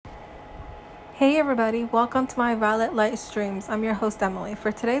Hey everybody, welcome to my Violet Light Streams. I'm your host Emily.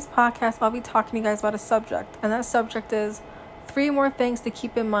 For today's podcast, I'll be talking to you guys about a subject, and that subject is 3 more things to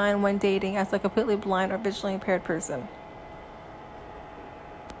keep in mind when dating as a completely blind or visually impaired person.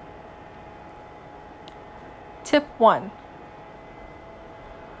 Tip 1.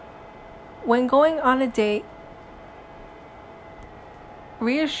 When going on a date,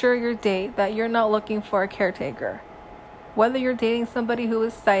 reassure your date that you're not looking for a caretaker. Whether you're dating somebody who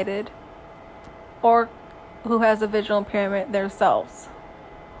is sighted or who has a visual impairment themselves,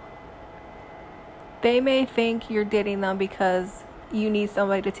 they may think you're dating them because you need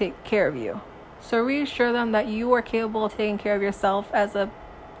somebody to take care of you. So reassure them that you are capable of taking care of yourself as a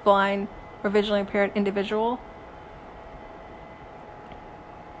blind or visually impaired individual.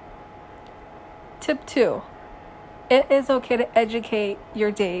 Tip 2. It is okay to educate your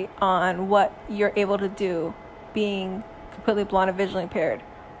date on what you're able to do being completely blind or visually impaired.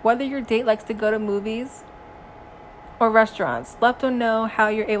 Whether your date likes to go to movies or restaurants, let them know how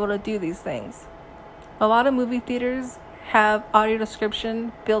you're able to do these things. A lot of movie theaters have audio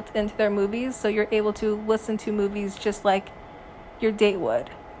description built into their movies, so you're able to listen to movies just like your date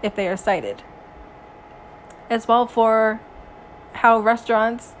would if they are sighted. As well for how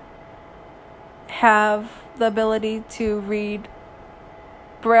restaurants have the ability to read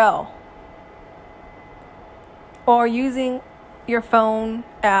Braille, or using your phone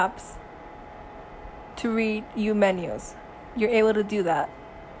apps to read you menus. You're able to do that.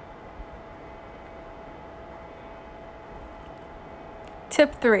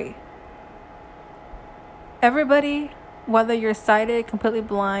 Tip 3. Everybody, whether you're sighted, completely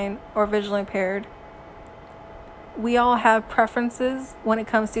blind, or visually impaired, we all have preferences when it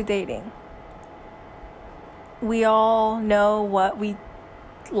comes to dating. We all know what we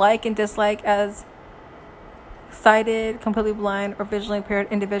like and dislike as sighted, completely blind, or visually impaired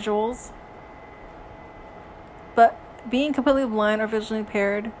individuals. But being completely blind or visually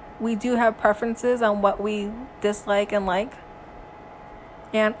impaired, we do have preferences on what we dislike and like.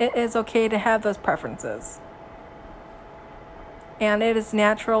 And it is okay to have those preferences. And it is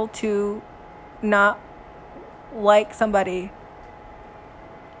natural to not like somebody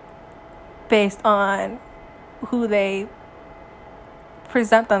based on who they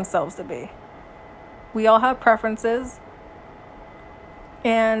present themselves to be. We all have preferences,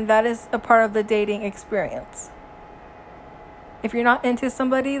 and that is a part of the dating experience. If you're not into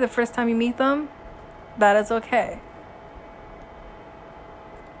somebody the first time you meet them, that is okay.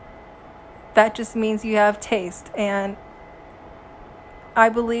 That just means you have taste, and I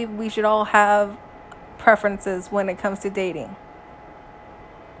believe we should all have preferences when it comes to dating.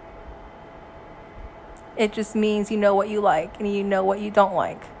 It just means you know what you like and you know what you don't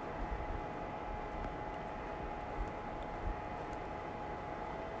like.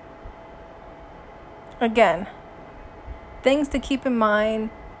 Again, things to keep in mind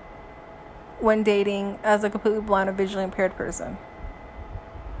when dating as a completely blind or visually impaired person.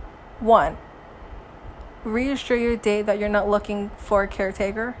 1. Reassure your date that you're not looking for a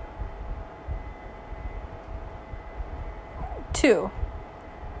caretaker. 2.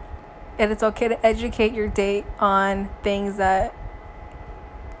 It is okay to educate your date on things that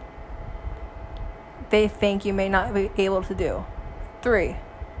they think you may not be able to do. 3.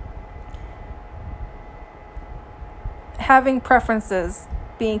 Having preferences,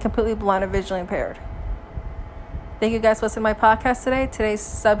 being completely blind or visually impaired. Thank you guys for listening to my podcast today. Today's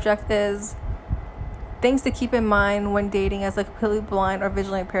subject is things to keep in mind when dating as a completely blind or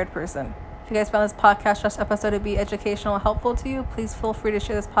visually impaired person. If you guys found this podcast episode to be educational and helpful to you, please feel free to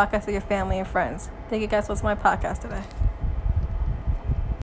share this podcast with your family and friends. Thank you guys for listening to my podcast today.